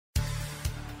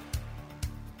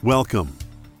Welcome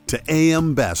to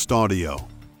AM Best Audio.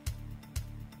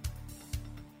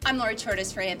 I'm Lori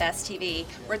Torres for AM Best TV.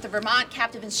 We're at the Vermont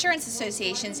Captive Insurance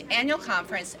Association's annual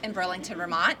conference in Burlington,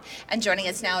 Vermont. And joining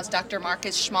us now is Dr.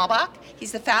 Marcus Schmalbach.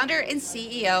 He's the founder and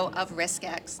CEO of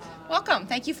RiskX. Welcome.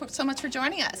 Thank you so much for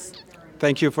joining us.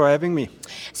 Thank you for having me.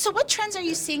 So what trends are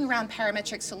you seeing around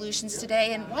parametric solutions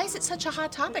today, and why is it such a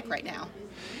hot topic right now?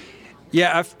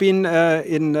 Yeah, I've been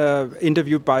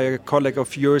interviewed by a colleague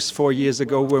of yours 4 years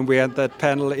ago when we had that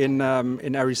panel in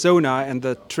Arizona, and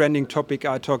the trending topic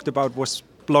I talked about was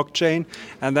blockchain,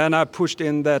 and then I pushed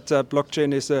in that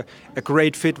blockchain is a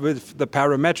great fit with the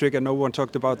parametric, and no one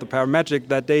talked about the parametric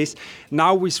that days.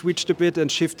 Now we switched a bit and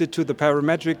shifted to the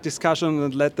parametric discussion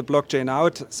and let the blockchain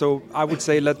out. So I would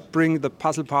say let's bring the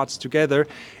puzzle parts together.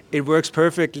 It works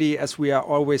perfectly, as we are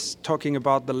always talking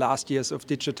about the last years of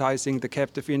digitizing the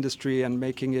captive industry and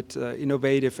making it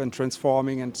innovative and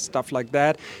transforming and stuff like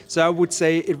that. So I would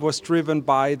say it was driven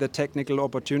by the technical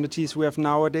opportunities we have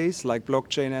nowadays, like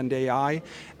blockchain and AI.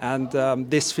 And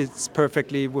this fits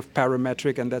perfectly with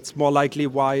parametric, and that's more likely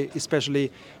why,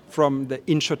 especially from the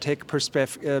insurtech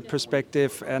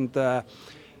perspective and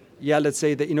let's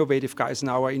say the innovative guys in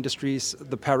our industries,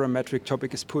 the parametric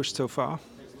topic is pushed so far.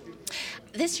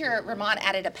 This year, Vermont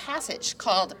added a passage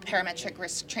called Parametric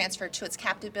Risk Transfer to its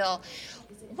captive bill.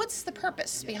 What's the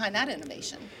purpose behind that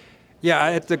innovation? Yeah, I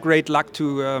had the great luck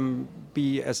to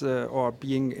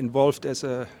being involved as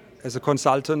a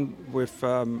consultant with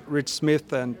Rich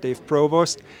Smith and Dave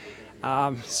Provost.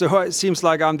 So it seems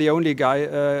like I'm the only guy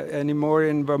anymore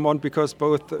in Vermont because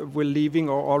both were leaving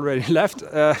or already left.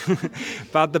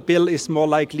 But the bill is more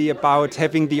likely about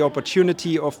having the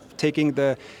opportunity of taking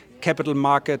the capital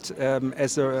market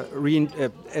as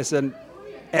an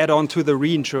add-on to the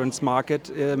reinsurance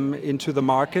market into the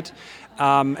market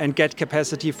and get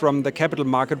capacity from the capital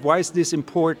market. Why is this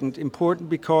important?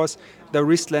 Important because the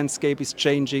risk landscape is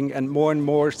changing and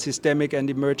more systemic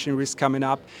and emerging risks coming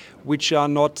up, which are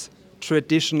not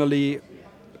traditionally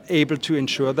able to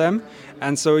insure them.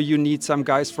 And so you need some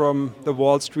guys from the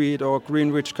Wall Street or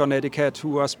Greenwich, Connecticut,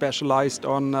 who are specialized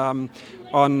on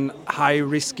high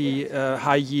risky,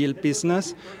 high yield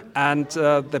business. And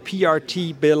the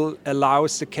PRT bill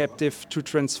allows the captive to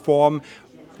transform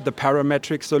the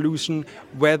parametric solution,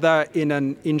 whether in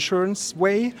an insurance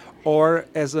way or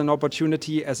as an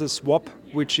opportunity as a swap,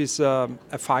 which is a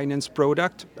finance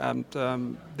product. And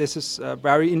this is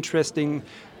very interesting.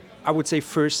 I would say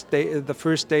the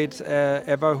first state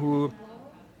ever who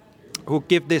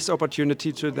give this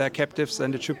opportunity to their captives,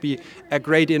 and it should be a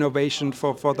great innovation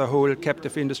for the whole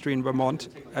captive industry in Vermont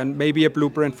and maybe a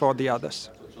blueprint for the others.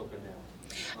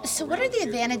 So what are the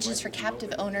advantages for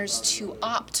captive owners to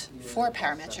opt for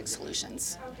parametric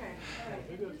solutions?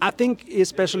 I think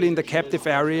especially in the captive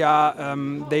area,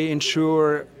 they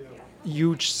insure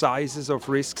huge sizes of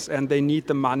risks, and they need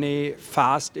the money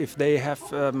fast. If they have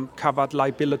covered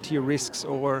liability risks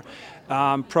or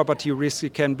property risk,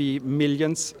 it can be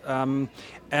millions. And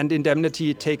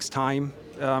indemnity takes time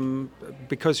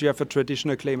because you have a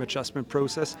traditional claim adjustment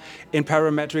process. In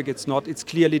parametric, it's not. It's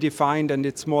clearly defined, and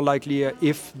it's more likely a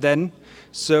if-then.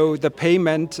 So the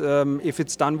payment, if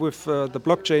it's done with the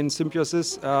blockchain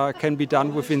symbiosis, can be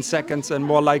done within seconds and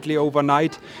more likely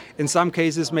overnight. In some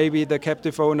cases, maybe the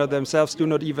captive owner themselves do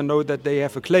not even know that they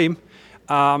have a claim.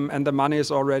 And the money is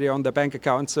already on the bank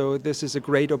account. So this is a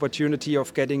great opportunity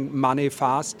of getting money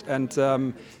fast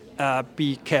and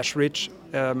be cash rich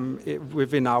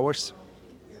within hours.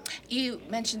 You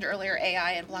mentioned earlier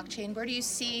AI and blockchain. Where do you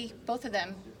see both of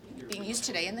them being used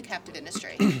today in the captive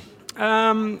industry?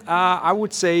 I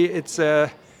would say it's a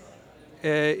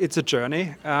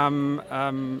journey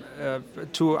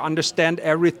to understand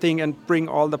everything and bring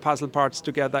all the puzzle parts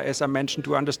together, as I mentioned,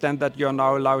 to understand that you're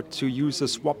now allowed to use a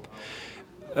swap,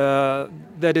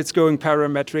 that it's going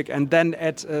parametric, and then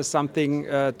add something,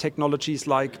 technologies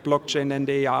like blockchain and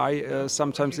AI.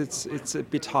 Sometimes it's a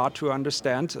bit hard to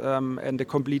understand and a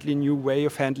completely new way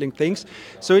of handling things.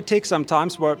 So it takes some time,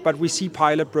 but we see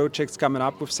pilot projects coming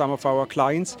up with some of our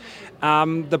clients.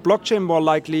 The blockchain more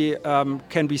likely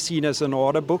can be seen as an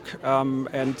order book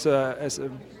and as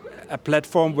a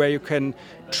platform where you can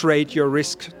trade your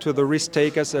risk to the risk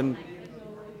takers, and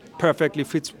perfectly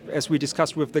fits, as we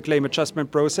discussed, with the claim adjustment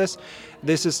process.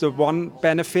 This is the one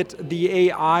benefit. The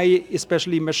AI,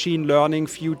 especially machine learning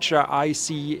future, I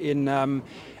see in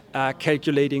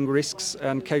calculating risks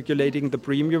and calculating the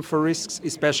premium for risks,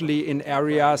 especially in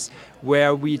areas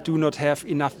where we do not have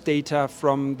enough data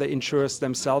from the insurers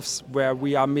themselves, where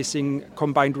we are missing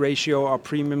combined ratio or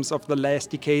premiums of the last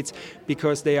decades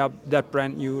because they are that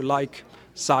brand new, like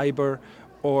cyber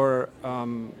or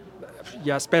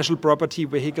special property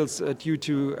vehicles due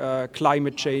to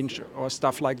climate change or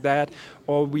stuff like that.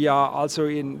 Or we are also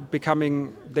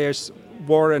there's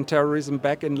war and terrorism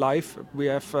back in life. We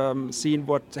have seen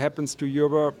what happens to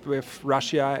Europe with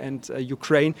Russia and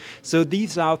Ukraine. So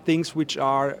these are things which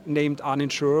are named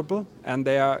uninsurable,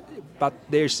 but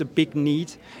there's a big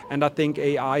need. And I think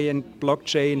AI and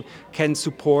blockchain can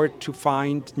support to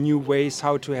find new ways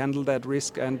how to handle that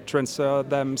risk and transfer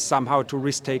them somehow to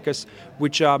risk takers,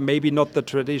 which are maybe not the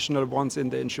traditional ones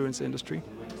in the insurance industry.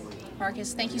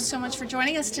 Marcus, thank you so much for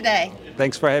joining us today.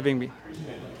 Thanks for having me.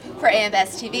 For AM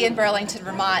Best TV in Burlington,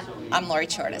 Vermont, I'm Lori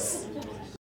Chortis.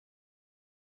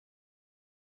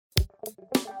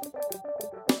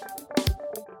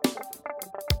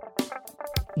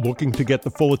 Looking to get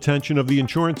the full attention of the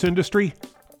insurance industry?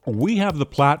 We have the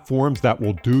platforms that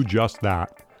will do just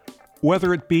that.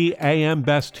 Whether it be AM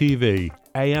Best TV,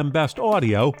 AM Best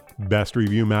Audio, Best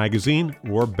Review Magazine,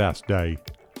 or Best Day.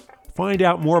 Find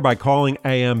out more by calling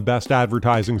AM Best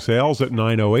Advertising Sales at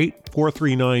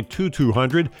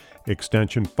 908-439-2200,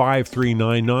 extension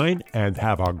 5399, and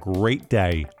have a great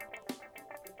day.